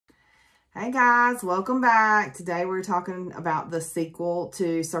Hey guys, welcome back. Today we're talking about the sequel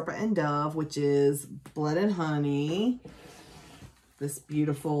to Serpent and Dove, which is Blood and Honey. This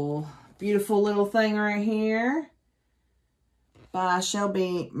beautiful, beautiful little thing right here by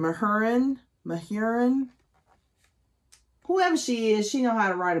Shelby Mahurin. Whoever she is, she knows how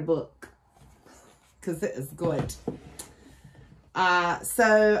to write a book because it is good.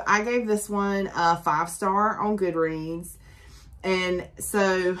 So I gave this one a 5-star on Goodreads, and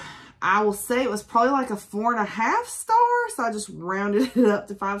so I will say it was probably like a 4.5 star. So I just rounded it up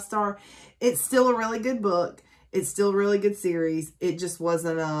to 5-star. It's still a really good book. It's still a really good series. It just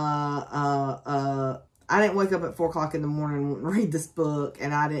wasn't I didn't wake up at 4 o'clock in the morning and read this book.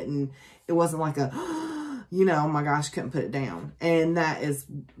 And it wasn't like a, you know, oh my gosh, couldn't put it down. And that is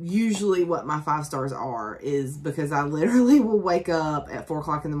usually what my 5 stars are, is because I literally will wake up at 4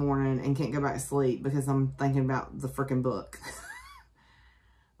 o'clock in the morning and can't go back to sleep because I'm thinking about the freaking book.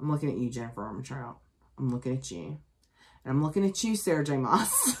 I'm looking at you, Jennifer Armentrout. I'm looking at you. And I'm looking at you, Sarah J.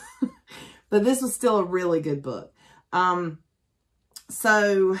 Maas. But this was still a really good book.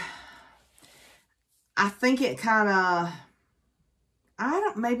 So I think it kind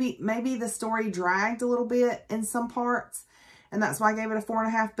of, maybe the story dragged a little bit in some parts. And that's why I gave it a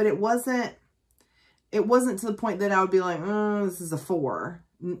 4.5. But it wasn't to the point that I would be like, oh, this is a 4.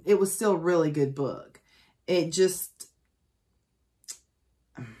 It was still a really good book. It just,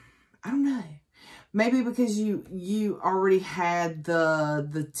 I don't know. Maybe because you already had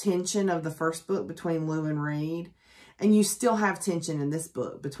the tension of the first book between Lou and Reed. And you still have tension in this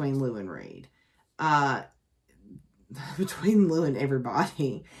book between Lou and Reed. Between Lou and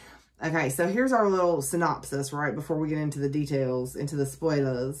everybody. Okay, so here's our little synopsis, right? Before we get into the details, into the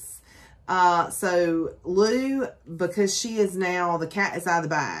spoilers. So Lou, because she is now, the cat is out of the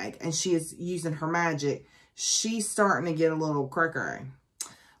bag. And she is using her magic. She's starting to get a little cray-cray.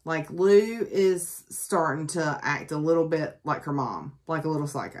 Like, Lou is starting to act a little bit like her mom. Like a little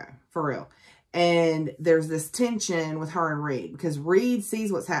psycho. For real. And there's this tension with her and Reed. Because Reed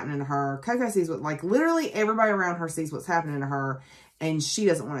sees what's happening to her. Coco sees what, like, literally everybody around her sees what's happening to her. And she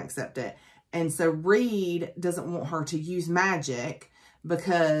doesn't want to accept it. And so Reed doesn't want her to use magic.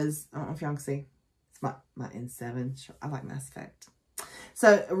 Because, I don't know if y'all can see. It's my N7. I like Mass Effect.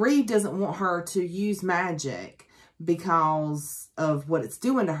 So Reed doesn't want her to use magic because of what it's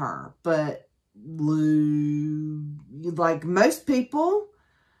doing to her. But Lou, like most people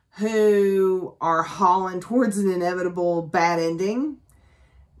who are hauling towards an inevitable bad ending,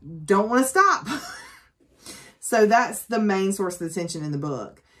 don't want to stop. So that's the main source of the tension in the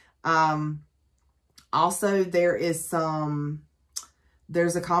book. Also, there's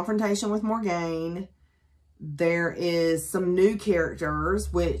a confrontation with Morgaine. There is some new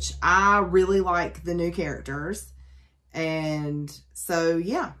characters, which I really like the new characters. And so,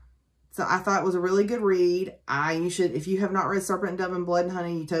 yeah. So I thought it was a really good read. You should, if you have not read Serpent and Dove and Blood and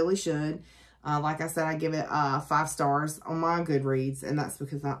Honey, you totally should. Like I said, I give it 5 stars on my Goodreads, and that's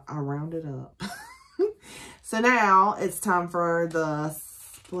because I rounded up. So now it's time for the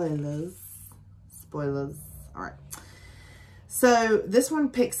spoilers. Spoilers. All right. So this one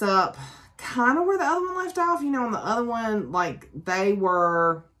picks up kind of where the other one left off. You know, on the other one, like, they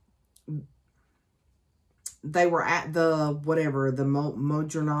were at the, whatever, the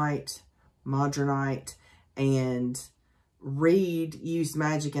Modronite, and Reed used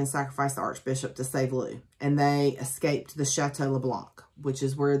magic and sacrificed the Archbishop to save Lou. And they escaped the Chateau LeBlanc, which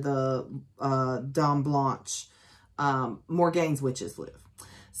is where the Dame Blanche, Morgaine's witches live.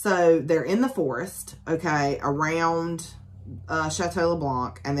 So they're in the forest, okay, around Chateau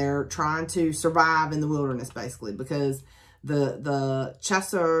LeBlanc, and they're trying to survive in the wilderness, basically, because the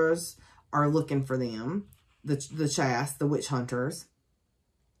chasseurs are looking for them. The chasse, the witch hunters.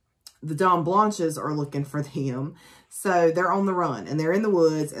 The Dame Blanches are looking for them. So they're on the run. And they're in the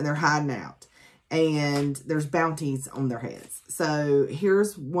woods. And they're hiding out. And there's bounties on their heads. So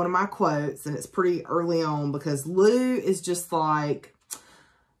here's one of my quotes. And it's pretty early on. Because Lou is just like...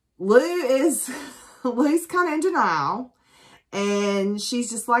 Lou's kind of in denial. And she's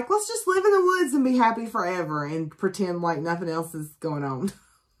just like, let's just live in the woods and be happy forever. And pretend like nothing else is going on.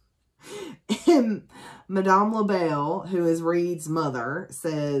 And Madame LaBelle, who is Reed's mother,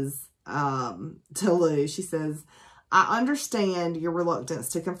 says to Lou, she says, I understand your reluctance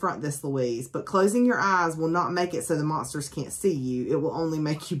to confront this, Louise, but closing your eyes will not make it so the monsters can't see you. It will only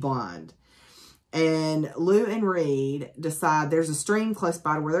make you blind. And Lou and Reed decide there's a stream close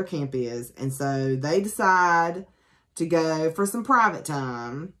by to where their camp is. And so they decide to go for some private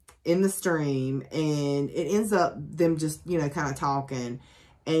time in the stream. And it ends up them just, you know, kind of talking.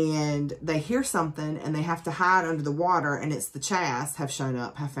 and they hear something and they have to hide under the water, and it's the Chas have shown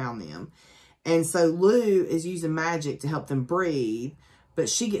up, have found them. And so Lou is using magic to help them breathe, but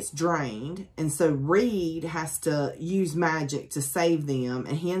she gets drained. And so Reed has to use magic to save them,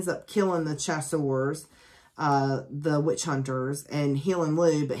 and he ends up killing the chasseurs, the witch hunters, and healing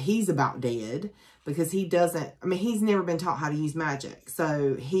Lou, but he's about dead because he doesn't, I mean, he's never been taught how to use magic.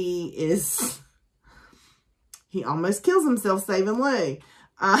 So he almost kills himself saving Lou.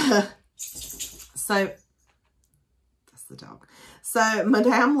 So that's the dog. So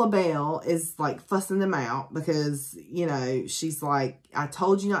Madame LaBelle is like fussing them out because, you know, she's like, I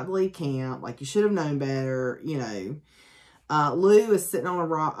told you not to leave camp. Like, you should have known better, you know. Lou is sitting on a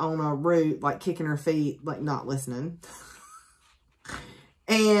rock, on a root, like kicking her feet, like not listening.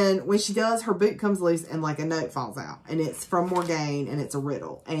 And when she does, her boot comes loose and like a note falls out. And it's from Morgaine, and it's a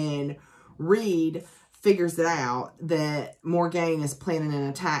riddle. And Reed figures it out that Morgaine is planning an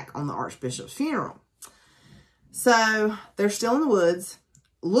attack on the Archbishop's funeral. So they're still in the woods.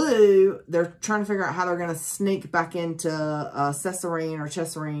 Lou, they're trying to figure out how they're going to sneak back into Cesarine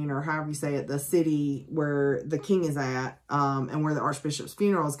or however you say it, the city where the king is at, and where the Archbishop's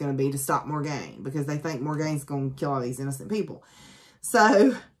funeral is going to be, to stop Morgaine, because they think Morgaine's going to kill all these innocent people.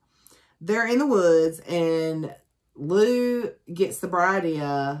 So they're in the woods, and Lou gets the bright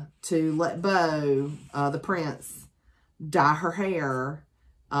idea to let Beau, the prince, dye her hair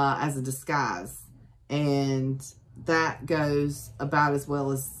as a disguise. And that goes about as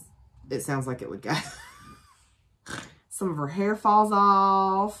well as it sounds like it would go. Some of her hair falls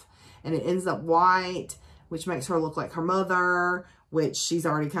off, and it ends up white, which makes her look like her mother, which she's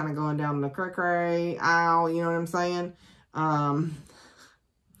already kind of going down the cray-cray aisle, you know what I'm saying?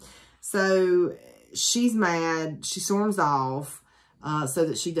 So she's mad. She storms off so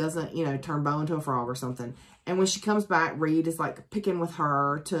that she doesn't, you know, turn Beau into a frog or something. And when she comes back, Reed is like picking with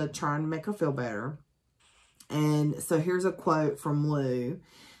her to try and make her feel better. And so here's a quote from Lou.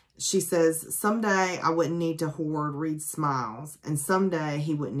 She says, someday I wouldn't need to hoard Reed's smiles, and someday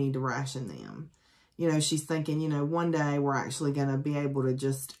he wouldn't need to ration them. You know, she's thinking, you know, one day we're actually going to be able to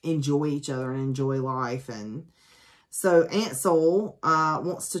just enjoy each other and enjoy life. And so Ansel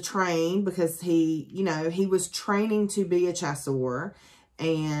wants to train because he, you know, he was training to be a chasseur,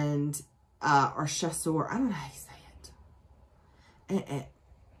 and, or chasseur, I don't know how you say it.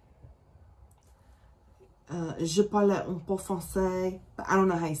 Je parle un peu français, but I don't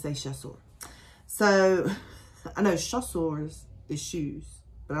know how you say chasseur. So, I know chasseurs is shoes,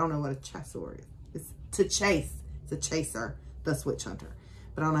 but I don't know what a chasseur is. It's to chase. It's a chaser, thus witch hunter.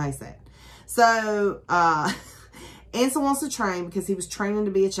 But I don't know how you say it. So, Ansel wants to train because he was training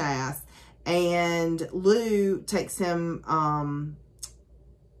to be a chass, and Lou takes him,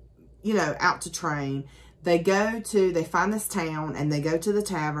 you know, out to train. They find this town, and they go to the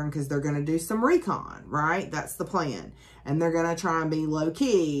tavern because they're going to do some recon, right? That's the plan. And they're going to try and be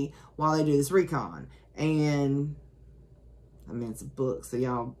low-key while they do this recon. And, I mean, it's a book, so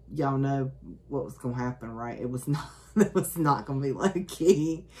y'all know what was going to happen, right? It was not going to be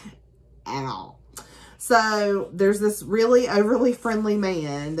low-key at all. So, there's this really overly friendly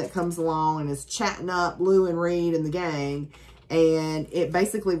man that comes along and is chatting up Lou and Reed and the gang. And it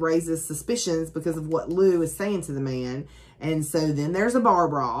basically raises suspicions because of what Lou is saying to the man. And so then there's a bar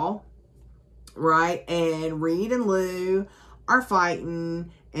brawl, right? And Reed and Lou are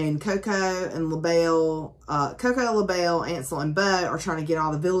fighting. And Coco, LaBelle, Ansel, and Beau are trying to get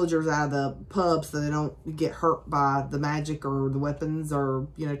all the villagers out of the pub so they don't get hurt by the magic or the weapons, or,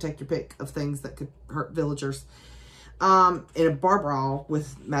 you know, take your pick of things that could hurt villagers in a bar brawl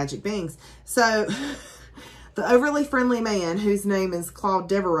with magic beings. So the overly friendly man, whose name is Claude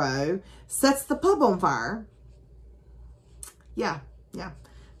Devereaux, sets the pub on fire. Yeah.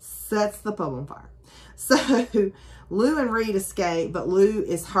 Sets the pub on fire. So Lou and Reed escape, but Lou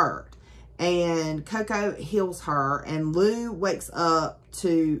is hurt. And Coco heals her, and Lou wakes up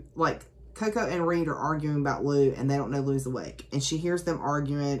to, like, Coco and Reed are arguing about Lou, and they don't know Lou's awake. And she hears them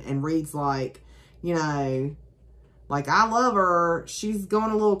arguing, and Reed's like, you know, like, I love her. She's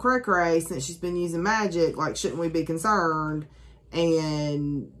going a little cray-cray since she's been using magic. Like, shouldn't we be concerned?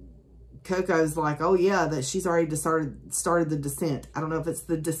 And Coco's like, oh, yeah, that she's already started the descent. I don't know if it's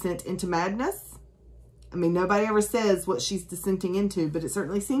the descent into madness. I mean, nobody ever says what she's descending into, but it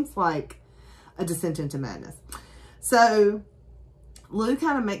certainly seems like a descent into madness. So Lou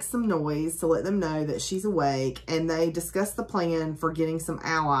kind of makes some noise to let them know that she's awake, and they discuss the plan for getting some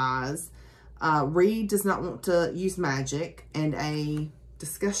allies. Reed does not want to use magic, and a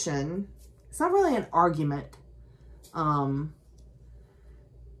discussion, it's not really an argument, but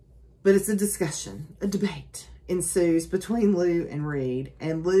it's a discussion, a debate ensues between Lou and Reed,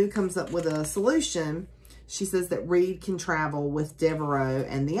 and Lou comes up with a solution. She says that Reed can travel with Devereaux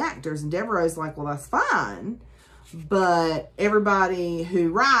and the actors, and Devereaux's like, well, that's fine, but everybody who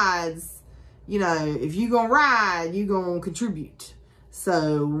rides, you know, if you gonna ride, you gonna contribute.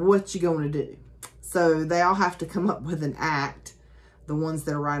 So what you gonna do? So they all have to come up with an act, the ones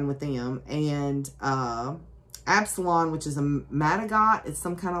that are riding with them, and Absalom, which is a Madagot, it's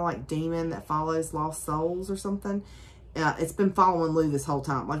some kind of like demon that follows lost souls or something. It's been following Lou this whole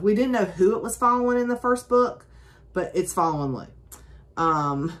time. Like, we didn't know who it was following in the first book, but it's following Lou.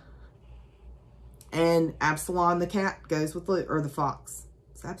 And Absalom the cat goes with Lou, or the fox.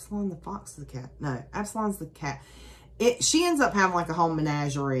 Is Absalom the fox or the cat? No, Absalom's the cat. She ends up having like a whole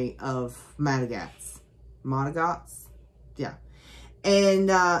menagerie of Madagots. Madagots? Yeah. And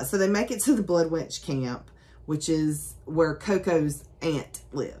so they make it to the Blood Witch camp, which is where Coco's aunt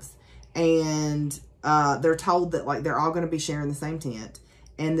lives. And they're told that like they're all going to be sharing the same tent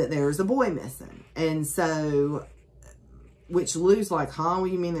and that there's a boy missing. And so, which Lou's like, huh? What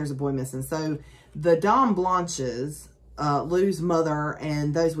do you mean there's a boy missing? So the Dame Blanches, Lou's mother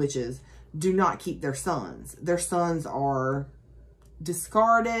and those witches, do not keep their sons. Their sons are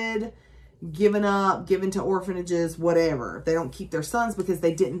discarded, given up, given to orphanages, whatever. They don't keep their sons because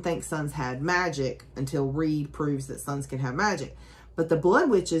they didn't think sons had magic until Reed proves that sons can have magic. But the Blood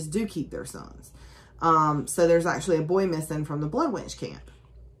Witches do keep their sons. So there's actually a boy missing from the Blood Witch camp.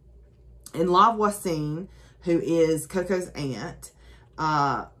 And La Voisin, who is Coco's aunt,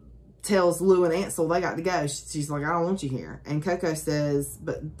 tells Lou and Ansel they got to go. She's like, I don't want you here. And Coco says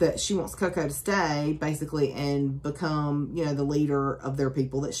but that she wants Coco to stay, basically, and become, you know, the leader of their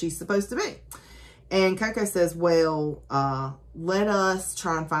people that she's supposed to be. And Coco says, well, let us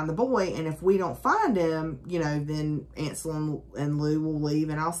try and find the boy. And if we don't find him, you know, then Ansel and Lou will leave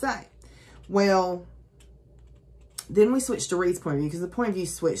and I'll stay. Well, then we switch to Reed's point of view, because the point of view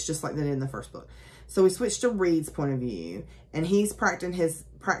switched just like they did in the first book. So we switched to Reed's point of view, and he's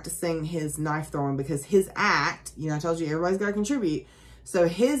practicing his knife throwing, because his act, you know, I told you everybody's got to contribute. So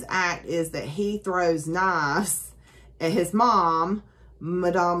his act is that he throws knives at his mom,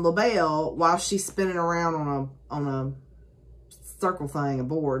 Madame LaBelle, while she's spinning around on a circle thing, a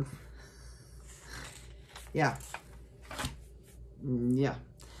board. Yeah. Yeah.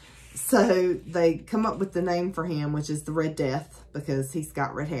 So they come up with the name for him, which is the Red Death, because he's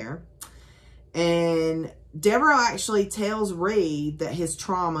got red hair. And Devereaux actually tells Reed that his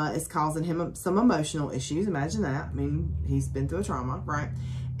trauma is causing him some emotional issues. Imagine that. I mean, he's been through a trauma, right?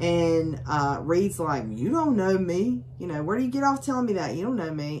 And Reed's like, you don't know me. You know, where do you get off telling me that? You don't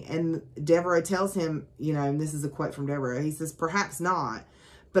know me. And Devereaux tells him, you know, and this is a quote from Devereaux. He says, perhaps not,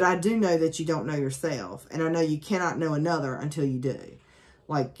 but I do know that you don't know yourself. And I know you cannot know another until you do.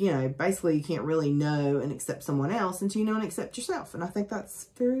 Like, you know, basically you can't really know and accept someone else until you know and accept yourself. And I think that's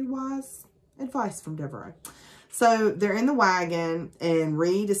very wise advice from Devereaux. So they're in the wagon, and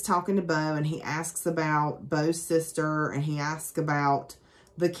Reed is talking to Bo, and he asks about Bo's sister, and he asks about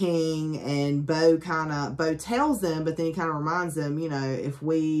the king, and Bo tells them, but then he kind of reminds them, you know, if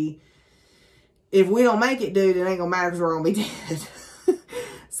we don't make it, dude, it ain't gonna matter because we're gonna be dead.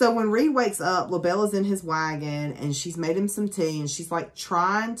 So when Reed wakes up, LaBella's in his wagon, and she's made him some tea, and she's like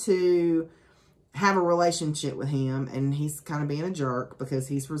trying to have a relationship with him, and he's kind of being a jerk because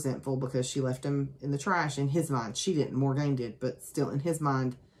he's resentful because she left him in the trash. In his mind, she didn't, Morgaine did, but still in his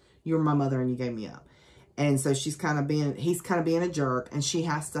mind, you were my mother and you gave me up. And so he's kind of being a jerk, and she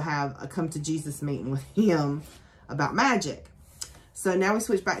has to have a come to Jesus meeting with him about magic. So now we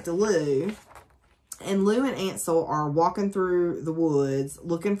switch back to Lou, and Lou and Ansel are walking through the woods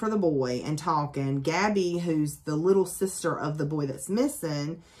looking for the boy and talking. Gabby, who's the little sister of the boy that's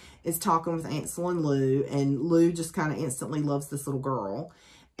missing, is talking with Ansel and Lou just kind of instantly loves this little girl.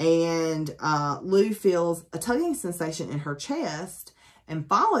 And Lou feels a tugging sensation in her chest and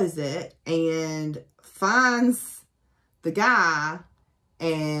follows it and finds the guy,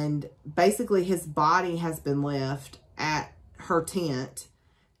 and basically his body has been left at her tent,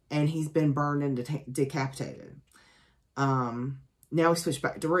 and he's been burned and decapitated. Now we switch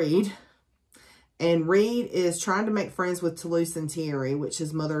back to Reed. And Reed is trying to make friends with Toulouse and Thierry, which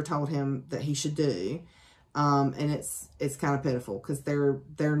his mother told him that he should do. And it's kind of pitiful because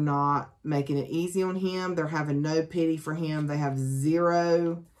they're not making it easy on him. They're having no pity for him. They have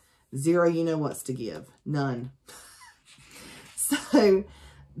zero you know what's to give. None. So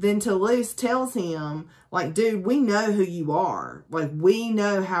then Toulouse tells him, like, dude, we know who you are. Like, we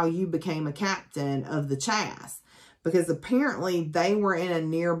know how you became a captain of the Chas. Because apparently they were in a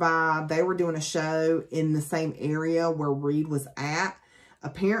nearby, they were doing a show in the same area where Reed was at.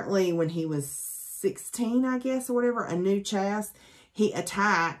 Apparently when he was 16, I guess, or whatever, a new chest, he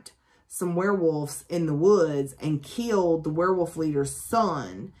attacked some werewolves in the woods and killed the werewolf leader's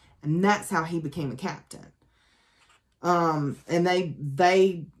son. And that's how he became a captain. And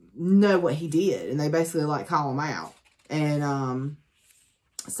they know what he did. And they basically, like, call him out. And,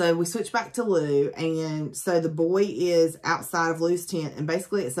 so we switch back to Lou. And so the boy is outside of Lou's tent. And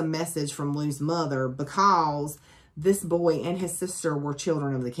basically it's a message from Lou's mother, because this boy and his sister were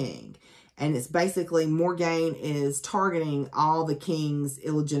children of the king. And it's basically Morgaine is targeting all the king's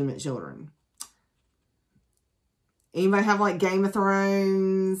illegitimate children. Anybody have, like, Game of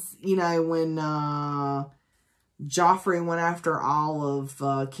Thrones? You know, when Joffrey went after all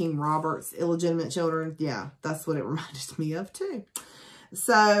of King Robert's illegitimate children. Yeah, that's what it reminded me of too.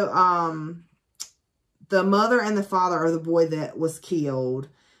 So, the mother and the father of the boy that was killed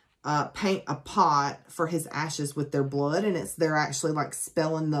paint a pot for his ashes with their blood. And they're actually, like,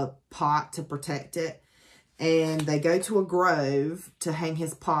 spelling the pot to protect it. And they go to a grove to hang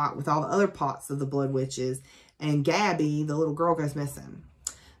his pot with all the other pots of the blood witches. And Gabby, the little girl, goes missing.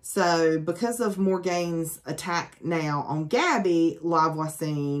 So, because of Morgaine's attack now on Gabby,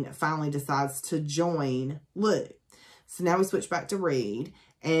 Lavoisine finally decides to join Lou. So, now we switch back to Reed.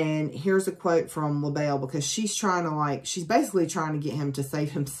 And here's a quote from LaBelle, because she's trying to, like, she's basically trying to get him to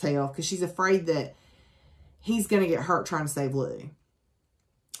save himself, because she's afraid that he's going to get hurt trying to save Lou.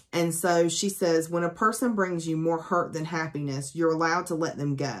 And so she says, when a person brings you more hurt than happiness, you're allowed to let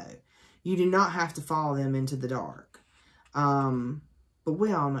them go. You do not have to follow them into the dark. But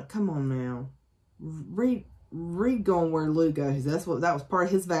we all know, come on now. Reed going where Lou goes. That was part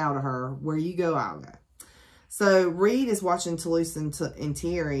of his vow to her. Where you go, I'll go. So Reed is watching Toulouse and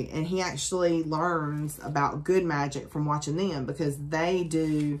Thierry, and he actually learns about good magic from watching them, because they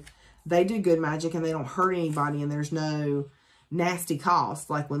do good magic and they don't hurt anybody, and there's no nasty cost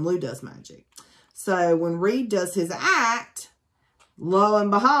like when Lou does magic. So when Reed does his act, lo and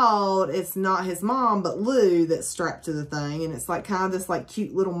behold, it's not his mom, but Lou that's strapped to the thing. And it's like kind of this like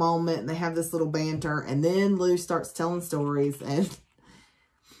cute little moment. And they have this little banter. And then Lou starts telling stories.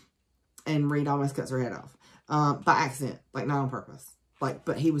 And Reed almost cuts her head off. By accident. Like not on purpose. Like,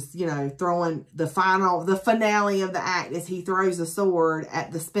 but he was, you know, throwing the finale of the act is he throws a sword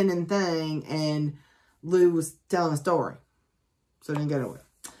at the spinning thing. And Lou was telling a story. So it didn't go nowhere.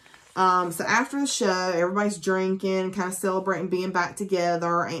 So after the show, everybody's drinking, kind of celebrating being back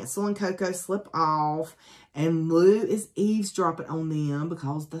together. Ansel and Coco slip off, and Lou is eavesdropping on them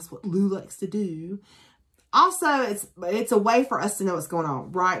because that's what Lou likes to do. Also, it's a way for us to know what's going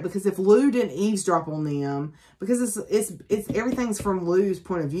on, right? Because if Lou didn't eavesdrop on them, because it's everything's from Lou's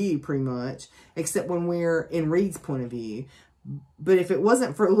point of view pretty much, except when we're in Reed's point of view. But if it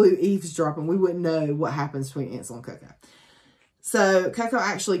wasn't for Lou eavesdropping, we wouldn't know what happens between Ansel and Coco. So, Coco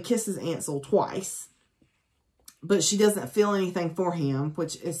actually kisses Ansel twice, but she doesn't feel anything for him,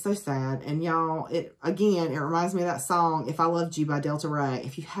 which is so sad. And y'all, it reminds me of that song, If I Loved You by Delta Ray.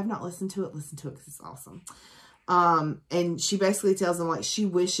 If you have not listened to it, listen to it because it's awesome. And she basically tells him, like, she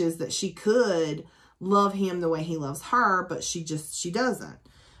wishes that she could love him the way he loves her, but she doesn't.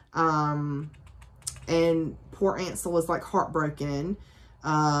 And poor Ansel is, like, heartbroken.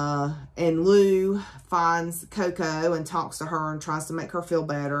 And Lou finds Coco and talks to her and tries to make her feel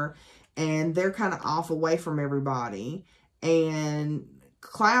better. And they're kind of off away from everybody. And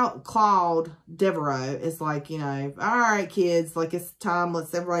Claude Devereaux is like, you know, all right, kids, like it's time.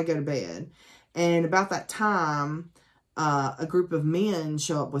 Let's everybody go to bed. And about that time, a group of men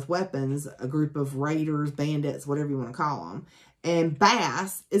show up with weapons, a group of raiders, bandits, whatever you want to call them. And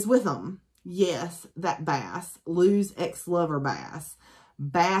Bass is with them. Yes, that Bass, Lou's ex-lover Bass.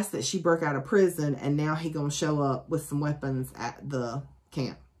 Bass that she broke out of prison, and now he gonna show up with some weapons at the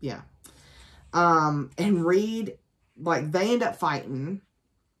camp. Yeah. And Reed, like, they end up fighting.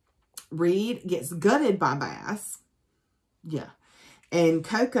 Reed gets gutted by Bass. Yeah. And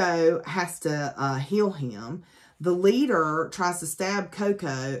Coco has to heal him. The leader tries to stab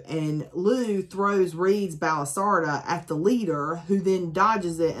Coco, and Lou throws Reed's balisarda at the leader, who then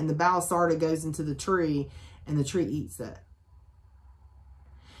dodges it, and the balisarda goes into the tree, and the tree eats it.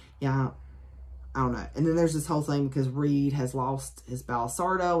 Yeah, I don't know. And then there's this whole thing because Reed has lost his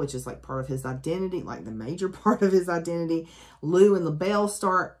balisarda, which is like part of his identity, like the major part of his identity. Lou and LaBelle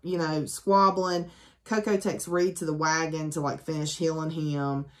start, you know, squabbling. Coco takes Reed to the wagon to like finish healing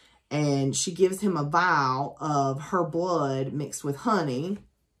him. And she gives him a vial of her blood mixed with honey,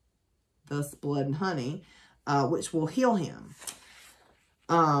 thus blood and honey, which will heal him.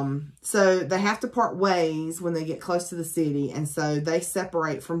 So they have to part ways when they get close to the city. And so they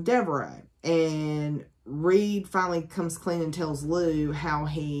separate from Devereaux. And Reed finally comes clean and tells Lou how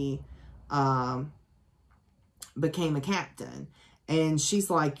he became a captain. And she's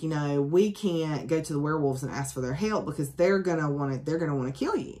like, you know, we can't go to the werewolves and ask for their help because they're gonna want to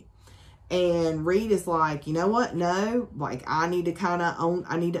kill you. And Reed is like, you know what? No, like I need to own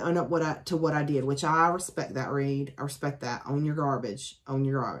up to what I did, which I respect that, Reed. I respect that. Own your garbage. Own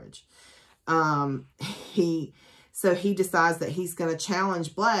your garbage. So he decides that he's going to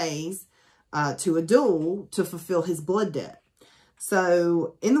challenge Blaze to a duel to fulfill his blood debt.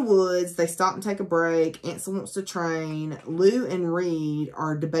 So in the woods, they stop and take a break. Ansel wants to train. Lou and Reed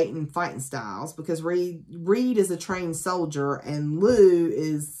are debating fighting styles because Reed is a trained soldier and Lou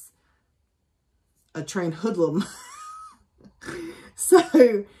is a trained hoodlum.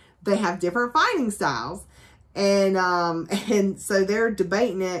 So they have different fighting styles. And so they're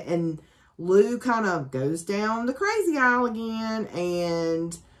debating it, and Lou kind of goes down the crazy aisle again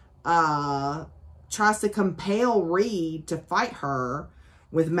and tries to compel Reed to fight her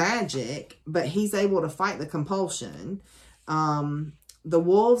with magic, but he's able to fight the compulsion. The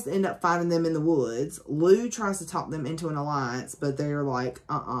wolves end up finding them in the woods. Lou tries to talk them into an alliance, but they're like,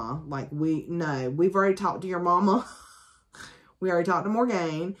 like, we've already talked to your mama. We already talked to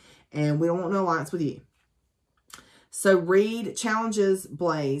Morgane, and we don't want no alliance with you. So Reed challenges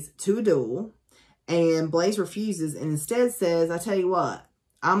Blaze to a duel, and Blaze refuses and instead says, I tell you what,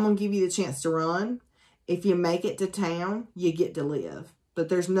 I'm going to give you the chance to run. If you make it to town, you get to live, but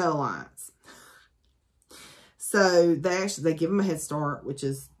there's no alliance. So they give him a head start, which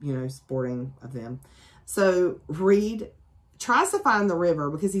is, you know, sporting of them. So Reed tries to find the river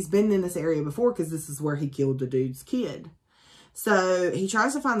because he's been in this area before because this is where he killed the dude's kid. So he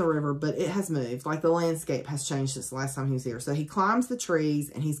tries to find the river, but it has moved. Like the landscape has changed since the last time he was here. So he climbs the trees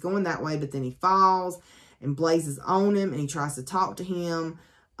and he's going that way, but then he falls and Blaze is on him and he tries to talk to him.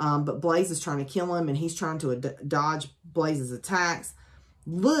 But Blaze is trying to kill him and he's trying to dodge Blaze's attacks.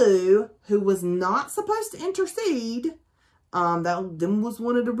 Lou, who was not supposed to intercede, that was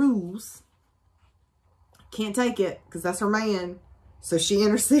one of the rules. Can't take it because that's her man. So she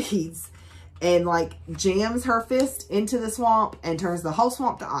intercedes and like jams her fist into the swamp and turns the whole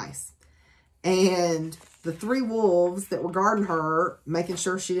swamp to ice. And the three wolves that were guarding her, making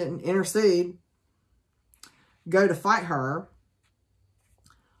sure she didn't intercede, go to fight her.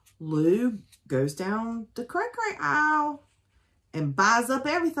 Lou goes down the cray-cray aisle and buys up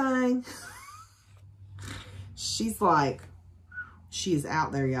everything. She's like, she is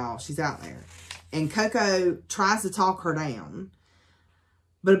out there, y'all. She's out there. And Coco tries to talk her down.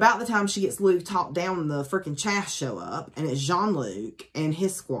 But about the time she gets Lou talked down, the freaking chaff show up. And it's Jean-Luc and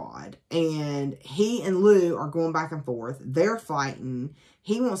his squad. And he and Lou are going back and forth. They're fighting.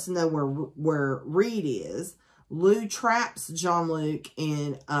 He wants to know where Reed is. Lou traps Jean-Luc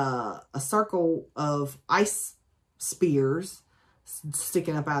in a circle of ice spears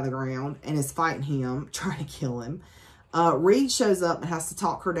sticking up out of the ground and is fighting him, trying to kill him. Reed shows up and has to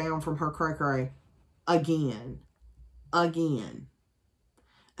talk her down from her cray-cray again.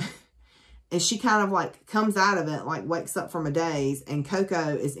 And she kind of like comes out of it, like wakes up from a daze, and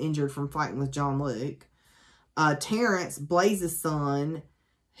Coco is injured from fighting with Jean-Luc. Terrence, Blaze's son,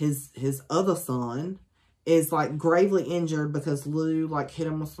 his other son, is like gravely injured because Lou like hit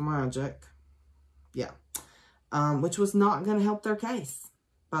him with some magic. Yeah. Which was not going to help their case,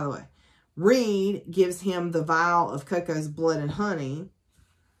 by the way. Reed gives him the vial of Coco's blood and honey.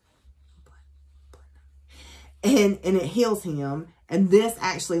 And it heals him. And this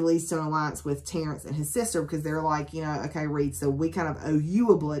actually leads to an alliance with Terrence and his sister because they're like, you know, okay, Reed, so we kind of owe you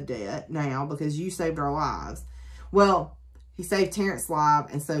a blood debt now because you saved our lives. Well, he saved Terrence's life,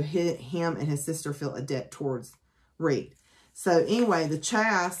 and so him and his sister feel a debt towards Reed. So anyway, the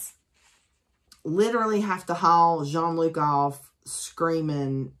Chass literally have to haul Jean-Luc off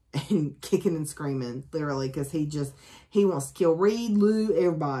screaming and kicking and screaming, literally, because he wants to kill Reed, Lou,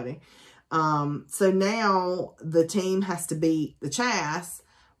 everybody. So now the team has to beat the Chass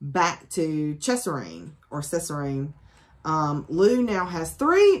back to Chesserine, or Cesarine. Lou now has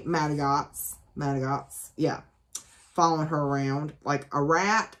 3 Madagots, yeah, following her around, like a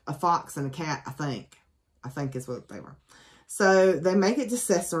rat, a fox, and a cat, I think is what they were. So they make it to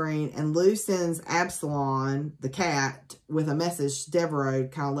Cesarine, and Lou sends Absalon, the cat, with a message to Devereaux to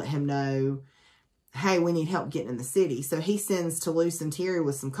kind of let him know, hey, we need help getting in the city. So he sends Toulouse and Thierry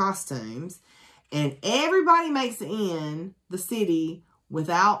with some costumes, and everybody makes it in the city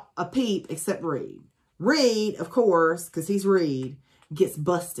without a peep except Reed. Reed, of course, because he's Reed, gets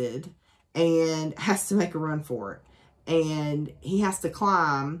busted and has to make a run for it. And he has to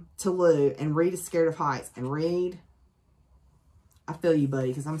climb to Lou, and Reed is scared of heights. And Reed, I feel you, buddy,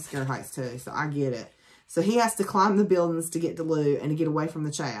 because I'm scared of heights too, so I get it. So he has to climb the buildings to get to Lou and to get away from the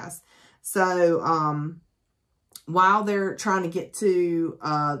Chass. So, while they're trying to get to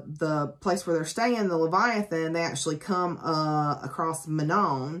the place where they're staying, the Leviathan, they actually come across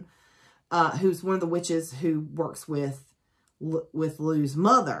Manon, who's one of the witches who works with Lou's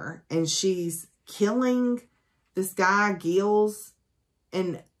mother, and she's killing this guy, Gilles,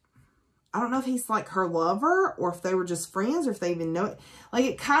 and I don't know if he's like her lover or if they were just friends or if they even know it. Like,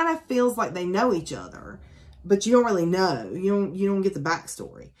 it kind of feels like they know each other, but you don't really know. You don't get the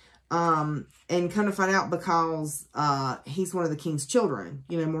backstory. And kind of find out because he's one of the king's children.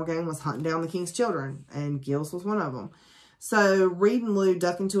 You know, Morgane was hunting down the king's children, and Gilles was one of them. So Reed and Lou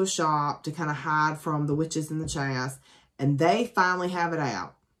duck into a shop to kind of hide from the witches in the chest, and they finally have it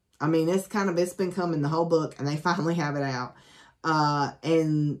out. I mean, it's been coming the whole book, and they finally have it out.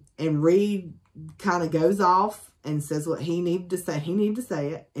 And Reed kind of goes off and says what he needed to say. He needed to say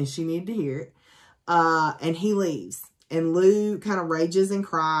it, and she needed to hear it. And he leaves. And Lou kind of rages and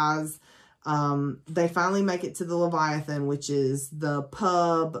cries. They finally make it to the Leviathan, which is the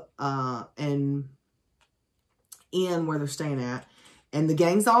pub and inn where they're staying at. And the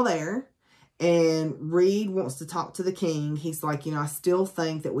gang's all there. And Reed wants to talk to the king. He's like, I still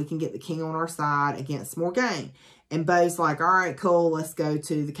think that we can get the king on our side against Morgane. And Beau's like, all right, cool, let's go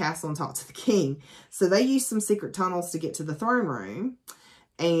to the castle and talk to the king. So they use some secret tunnels to get to the throne room.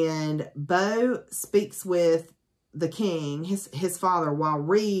 And Beau speaks with the king, his father, while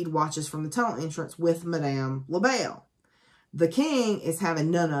Reed watches from the tunnel entrance with Madame Labelle. The king is having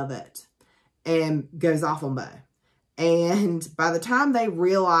none of it and goes off on Beau. And by the time they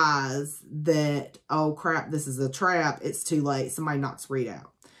realize that, oh crap, this is a trap, it's too late. Somebody knocks Reed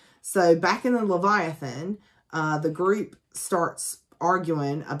out. So back in the Leviathan, the group starts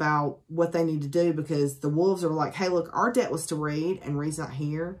arguing about what they need to do because the wolves are like, hey, look, our debt was to Reed and Reed's not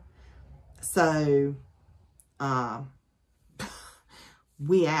here. So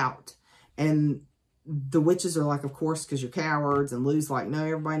we out. And the witches are like, of course, because you're cowards. And Lou's like, no,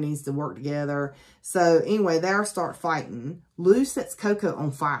 everybody needs to work together. So anyway, they start fighting. Lou sets Coco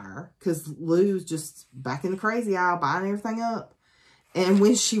on fire because Lou's just back in the crazy aisle buying everything up. And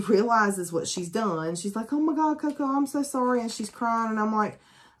when she realizes what she's done, she's like, oh my God, Coco, I'm so sorry. And she's crying. And I'm like,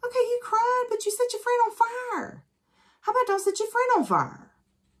 okay, you cried, but you set your friend on fire. How about don't set your friend on fire?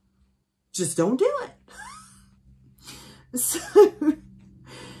 Just don't do it.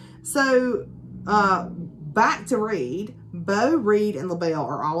 So back to Reed. Beau, Reed, and Labelle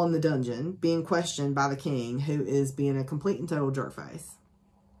are all in the dungeon being questioned by the king, who is being a complete and total jerkface.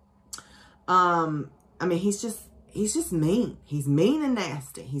 I mean, he's just mean. He's mean and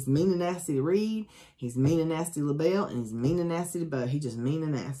nasty. He's mean and nasty to Reed. He's mean and nasty to Labelle, and he's mean and nasty to Beau. He's just mean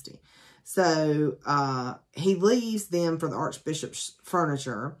and nasty. So he leaves them for the archbishop's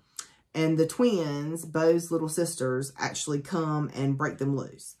furniture. And the twins, Beau's little sisters, actually come and break them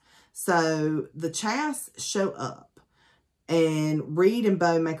loose. So the Chasts show up. And Reed and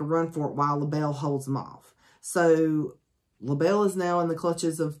Beau make a run for it while Labelle holds them off. So Labelle is now in the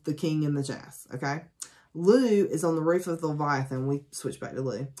clutches of the king and the Chasts. Okay? Lou is on the roof of the Leviathan. We switch back to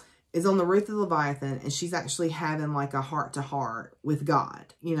Lou. Is on the roof of the Leviathan. And she's actually having like a heart-to-heart with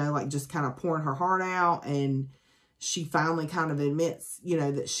God. You know, like just kind of pouring her heart out. And she finally kind of admits,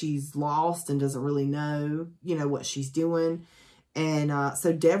 that she's lost and doesn't really know, what she's doing. And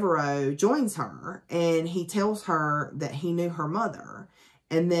so Devereaux joins her, and he tells her that he knew her mother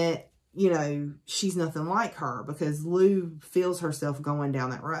and that, she's nothing like her because Lou feels herself going down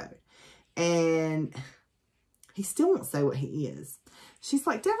that road. And he still won't say what he is. She's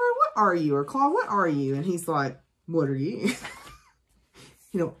like, Devereaux, what are you? Or Claude, what are you? And he's like, what are you?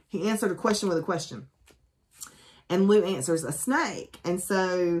 He answered a question with a question. And Lou answers a snake. And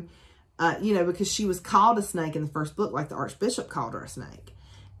so, because she was called a snake in the first book, like the Archbishop called her a snake.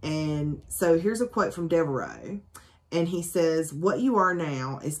 And so here's a quote from Devereaux. And he says, what you are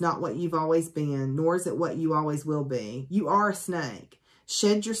now is not what you've always been, nor is it what you always will be. You are a snake.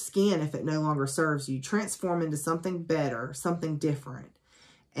 Shed your skin if it no longer serves you. Transform into something better, something different.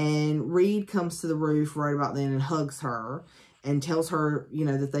 And Reed comes to the roof right about then and hugs her and tells her,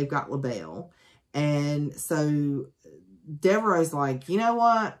 that they've got Labelle. And so Devereaux's like, you know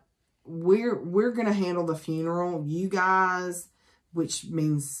what? We're going to handle the funeral. You guys, which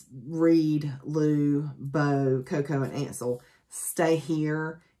means Reed, Lou, Beau, Coco, and Ansel, stay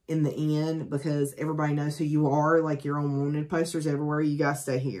here in the inn because everybody knows who you are. Like, you're on wanted posters everywhere. You guys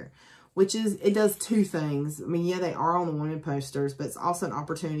stay here. Which is, it does two things. I mean, yeah, they are on the wanted posters, but it's also an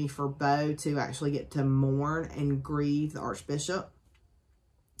opportunity for Beau to actually get to mourn and grieve the Archbishop.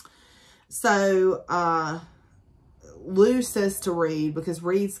 So, Lou says to Reed, because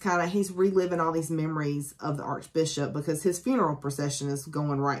Reed's he's reliving all these memories of the Archbishop because his funeral procession is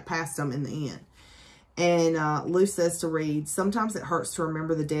going right past him in the end. And Lou says to Reed, sometimes it hurts to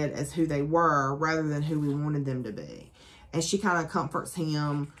remember the dead as who they were rather than who we wanted them to be. And she kind of comforts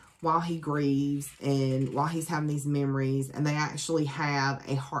him while he grieves and while he's having these memories. And they actually have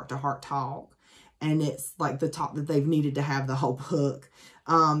a heart-to-heart talk. And it's like the talk that they've needed to have the whole book.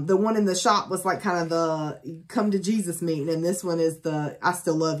 The one in the shop was like kind of the come to Jesus meeting. And this one is the I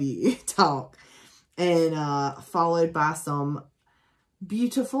still love you talk. And followed by some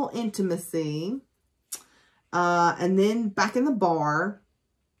beautiful intimacy. And then back in the bar,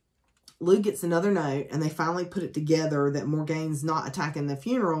 Lou gets another note, and they finally put it together that Morgaine's not attacking the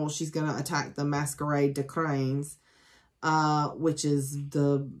funeral. She's going to attack the Masquerade de Cranes, which is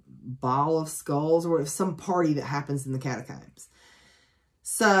the Ball of Skulls, or some party that happens in the catacombs.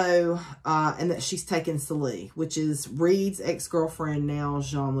 So, and that she's taken Celie, which is Reed's ex-girlfriend, now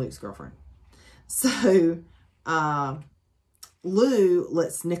Jean-Luc's girlfriend. So, Lou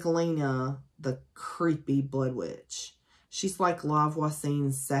lets Nicolina, the creepy blood witch. She's like La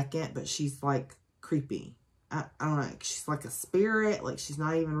Voisin's second, but she's like creepy. I don't know. She's like a spirit. Like she's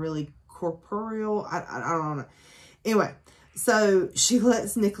not even really corporeal. I don't know. Anyway, so she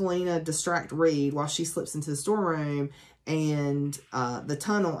lets Nicolina distract Reed while she slips into the storeroom and the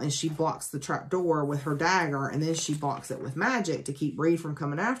tunnel, and she blocks the trap door with her dagger, and then she blocks it with magic to keep Reed from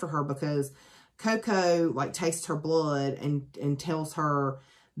coming after her because Coco like tastes her blood and tells her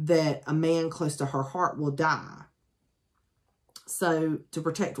that a man close to her heart will die. So to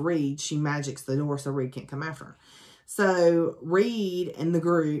protect Reed, she magics the door so Reed can't come after her. So Reed and the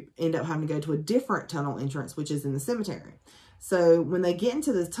group end up having to go to a different tunnel entrance, which is in the cemetery. So when they get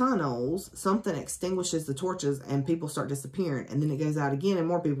into the tunnels, something extinguishes the torches and people start disappearing. And then it goes out again and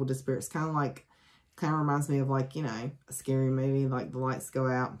more people disappear. It's kind of reminds me of like, you know, a scary movie, like the lights go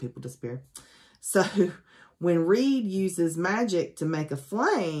out and people disappear. So when Reed uses magic to make a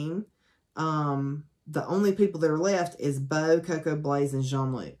flame, the only people that are left is Beau, Coco, Blaze, and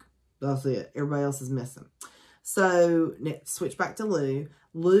Jean-Luc. That's it. Everybody else is missing. So, switch back to Lou.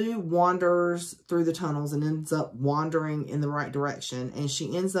 Lou wanders through the tunnels and ends up wandering in the right direction. And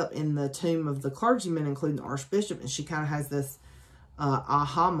she ends up in the tomb of the clergyman, including the Archbishop. And she kind of has this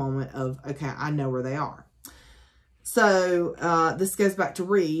aha moment of, okay, I know where they are. So, this goes back to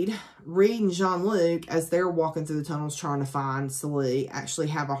Reed. Reed and Jean-Luc, as they're walking through the tunnels trying to find Celie, actually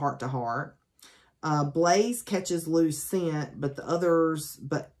have a heart-to-heart. Blaze catches Lou's scent, but the others,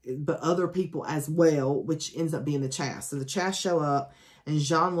 but other people as well, which ends up being the Chass. So the Chass show up, and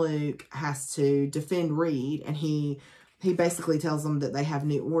Jean-Luc has to defend Reed, and he basically tells them that they have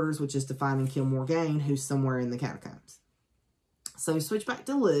new orders, which is to find and kill Morgaine, who's somewhere in the catacombs. So we switch back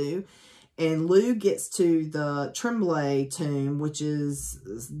to Lou, and Lou gets to the Tremblay tomb, which is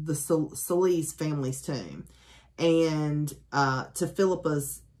the Celie's family's tomb, and to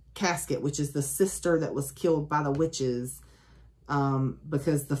Philippa's casket, which is the sister that was killed by the witches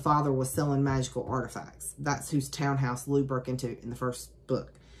because the father was selling magical artifacts. That's whose townhouse Lou broke into in the first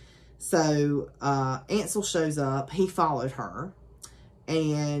book. So Ansel shows up. He followed her.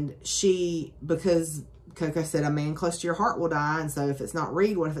 And she, because Coco said a man close to your heart will die. And so if it's not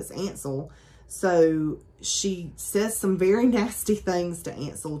Reed, what if it's Ansel? So she says some very nasty things to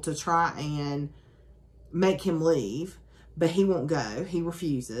Ansel to try and make him leave. But he won't go. He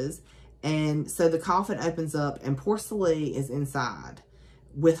refuses. And so the coffin opens up and poor Celie is inside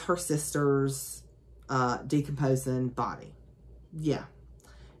with her sister's decomposing body. Yeah.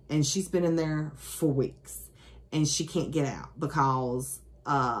 And she's been in there for weeks. And she can't get out because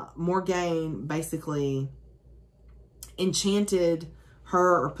Morgaine basically enchanted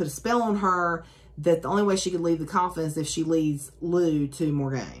her or put a spell on her that the only way she could leave the coffin is if she leads Lou to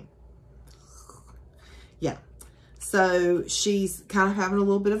Morgaine. Yeah. So she's kind of having a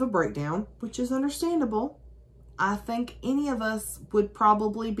little bit of a breakdown, which is understandable. I think any of us would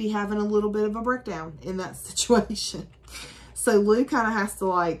probably be having a little bit of a breakdown in that situation. So Lou kind of has to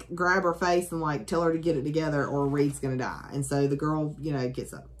like grab her face and like tell her to get it together or Reed's going to die. And so the girl, you know,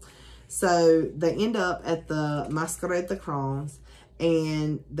 gets up. So they end up at the Masquerade de Cranes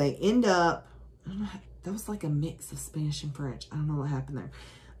and they end up, that was like a mix of Spanish and French. I don't know what happened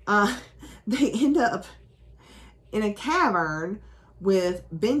there. They end up in a cavern with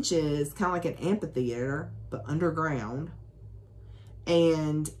benches, kind of like an amphitheater, but underground.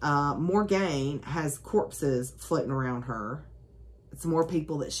 And Morgaine has corpses floating around her. It's more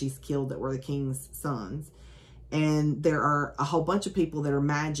people that she's killed that were the king's sons. And there are a whole bunch of people that are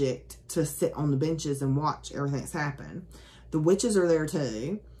magicked to sit on the benches and watch everything that's happened. The witches are there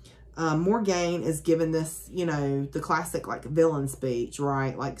too. Morgane is given this, you know, the classic, like, villain speech,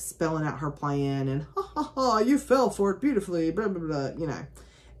 right? Like, spelling out her plan and, ha, ha, ha, you fell for it beautifully, blah, blah, blah, you know.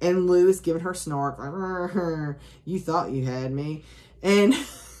 And Lou is giving her snark, like, you thought you had me. And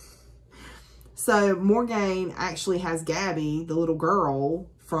so Morgane actually has Gabby, the little girl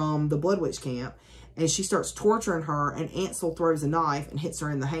from the Blood Witch camp, and she starts torturing her, and Ansel throws a knife and hits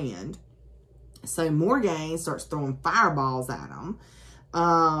her in the hand. So Morgane starts throwing fireballs at him.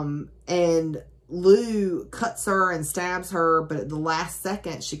 And Lou cuts her and stabs her, but at the last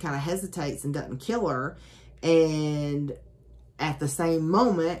second, she kind of hesitates and doesn't kill her. And at the same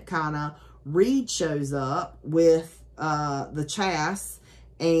moment, kind of, Reed shows up with the chas,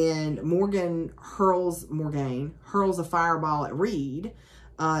 and Morgane hurls a fireball at Reed.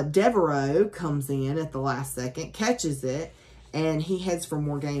 Devereaux comes in at the last second, catches it, and he heads for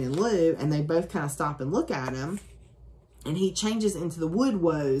Morgane and Lou, and they both kind of stop and look at him. And he changes into the Wood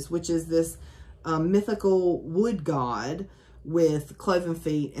Woes, which is this mythical wood god with cloven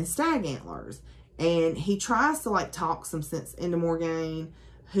feet and stag antlers. And he tries to, like, talk some sense into Morgane,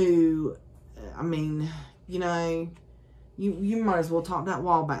 who, I mean, you know, you might as well talk that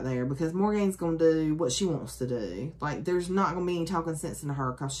wall back there, because Morgane's going to do what she wants to do. Like, there's not going to be any talking sense into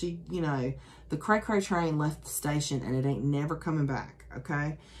her, because she, you know, the cray-cray train left the station, and it ain't never coming back,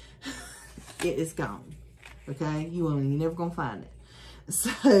 okay? It is gone. Okay, you're never gonna find it.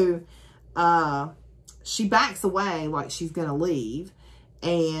 So, she backs away like she's gonna leave,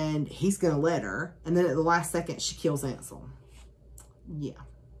 and he's gonna let her. And then at the last second, she kills Ansel. Yeah.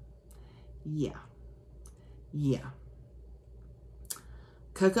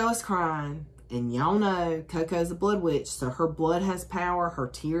 Coco is crying, and y'all know Coco's a blood witch, so her blood has power, her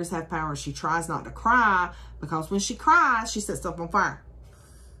tears have power. She tries not to cry, because when she cries, she sets stuff on fire.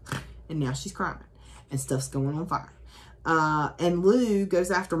 And now she's crying. And stuff's going on fire. And Lou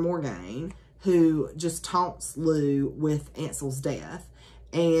goes after Morgane, who just taunts Lou with Ansel's death.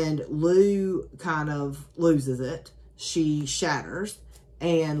 And Lou kind of loses it. She shatters.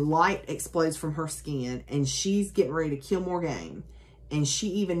 And light explodes from her skin. And she's getting ready to kill Morgane. And she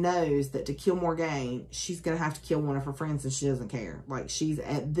even knows that to kill Morgane, she's going to have to kill one of her friends, and she doesn't care. Like, she's,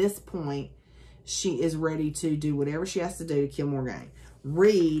 at this point, she is ready to do whatever she has to do to kill Morgane.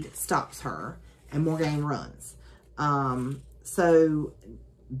 Reed stops her. And Morgane runs. So,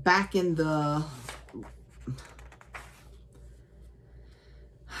 back in the...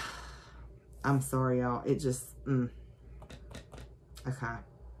 I'm sorry, y'all. It just... Okay.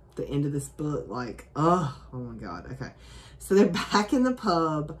 The end of this book, like... Oh my God. Okay. So, they're back in the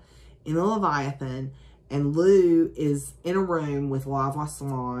pub in the Leviathan. And Lou is in a room with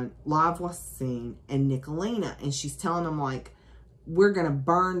Lavoisin and Nicolina. And she's telling them, like... We're going to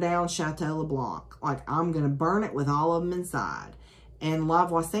burn down Chateau LeBlanc. Like, I'm going to burn it with all of them inside. And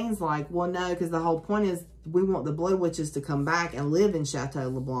Lavoisin's like, well, no, because the whole point is we want the Blood Witches to come back and live in Chateau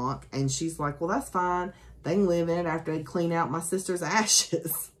LeBlanc. And she's like, well, that's fine. They can live in it after they clean out my sister's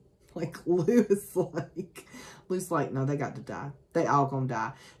ashes. Like, Lou's like, no, they got to die. They all gonna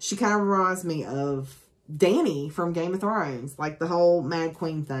die. She kind of reminds me of Dany from Game of Thrones. Like, the whole Mad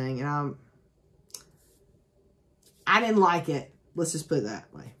Queen thing. And I didn't like it. Let's just put it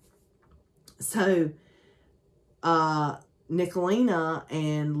that way. So, Nicolina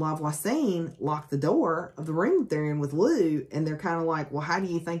and Lavoisin lock the door of the room that they're in with Lou. And they're kind of like, well, how do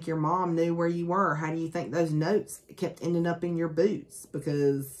you think your mom knew where you were? How do you think those notes kept ending up in your boots?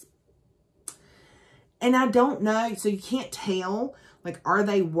 Because, and I don't know. So, you can't tell. Like, are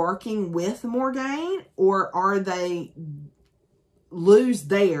they working with Morgane? Or are they... Lou's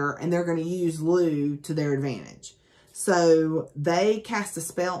there, and they're going to use Lou to their advantage. So, they cast a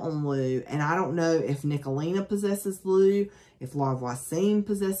spell on Lou, and I don't know if Nicolina possesses Lou, if Lavoisin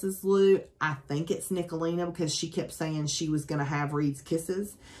possesses Lou. I think it's Nicolina, because she kept saying she was going to have Reed's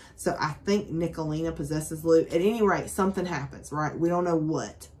kisses. So, I think Nicolina possesses Lou. At any rate, something happens, right? We don't know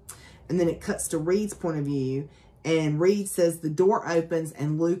what. And then it cuts to Reed's point of view, and Reed says the door opens,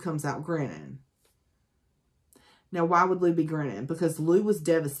 and Lou comes out grinning. Now, why would Lou be grinning? Because Lou was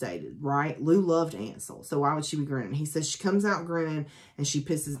devastated, right? Lou loved Ansel, so why would she be grinning? He says she comes out grinning, and she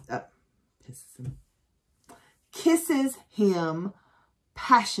kisses him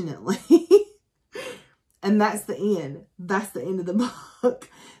passionately. And that's the end. That's the end of the book.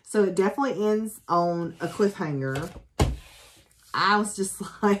 So it definitely ends on a cliffhanger. I was just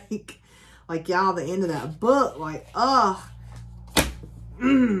like y'all, the end of that book, like, ugh,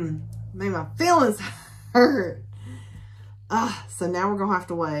 made my feelings hurt. So now we're going to have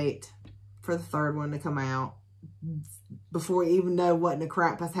to wait for the third one to come out before we even know what in the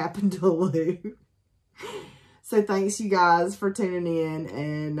crap has happened to Lou. So thanks, you guys, for tuning in,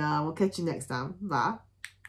 and we'll catch you next time. Bye.